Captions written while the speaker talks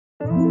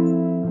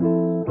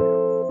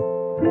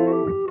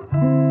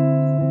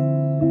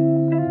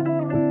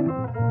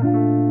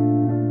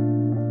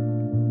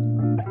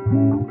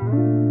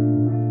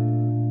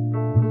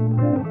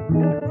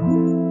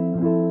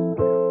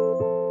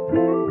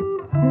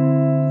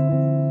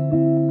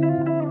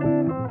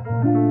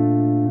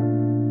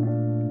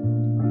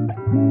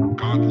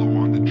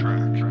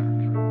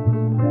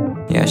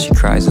she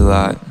cries a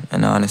lot,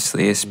 and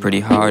honestly it's pretty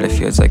hard. It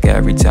feels like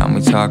every time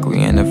we talk we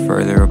end up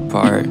further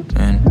apart,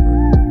 and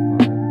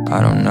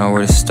I don't know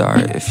where to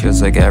start. It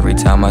feels like every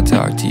time I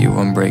talk to you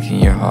I'm breaking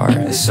your heart.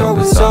 It's so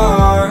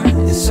bizarre,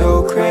 it's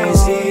so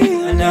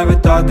crazy. I never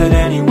thought that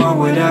anyone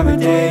would ever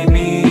date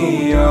me.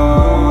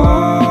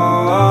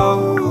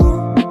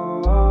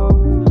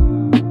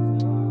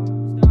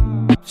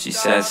 She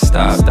says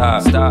stop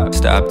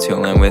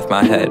toolin with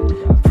my head.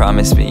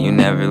 Promise me you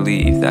never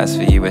leave, that's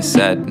what you had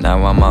said.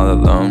 Now I'm all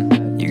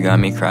alone, you got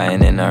me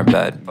crying in our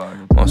bed.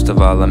 Most of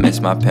all I miss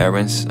my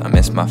parents, I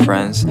miss my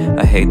friends.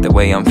 I hate the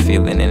way I'm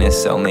feeling and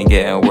it's only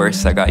getting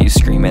worse. I got you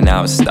screaming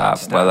out stop,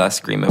 while I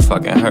scream it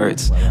fucking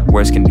hurts.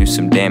 Words can do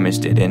some damage,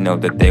 didn't know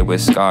that they were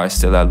scars.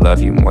 Still I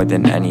love you more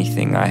than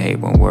anything, I hate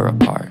when we're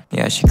apart.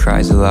 Yeah, she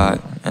cries a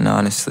lot, and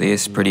honestly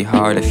it's pretty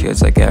hard. It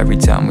feels like every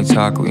time we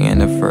talk we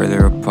end up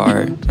further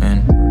apart,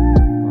 and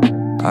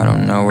I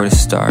don't know where to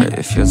start.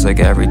 It feels like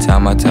every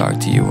time I talk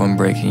to you I'm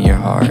breaking your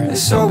heart.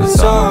 It's so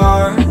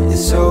bizarre,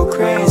 it's so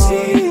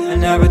crazy. I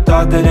never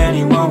thought that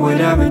anyone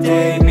would ever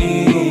date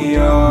me.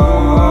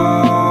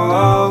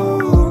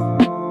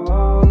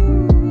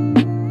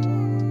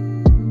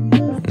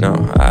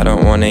 No, I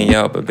don't wanna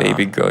yell, but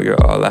baby girl, you're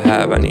all I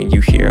have. I need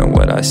you hearing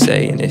what I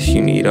say, and if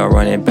you need, I'll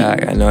run it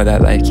back. I know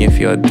that life can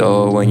feel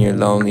dull when you're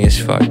lonely as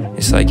fuck.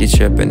 It's like you're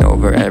tripping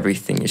over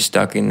everything, you're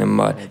stuck in the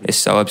mud. It's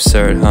so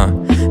absurd, huh?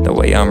 The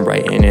way I'm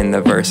writing in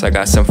the verse, I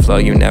got some flow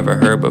you never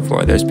heard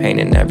before. There's pain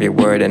in every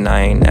word, and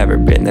I ain't never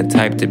been the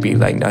type to be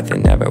like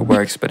nothing ever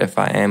works. But if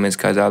I am, it's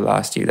cause I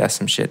lost you, that's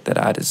some shit that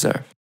I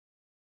deserve.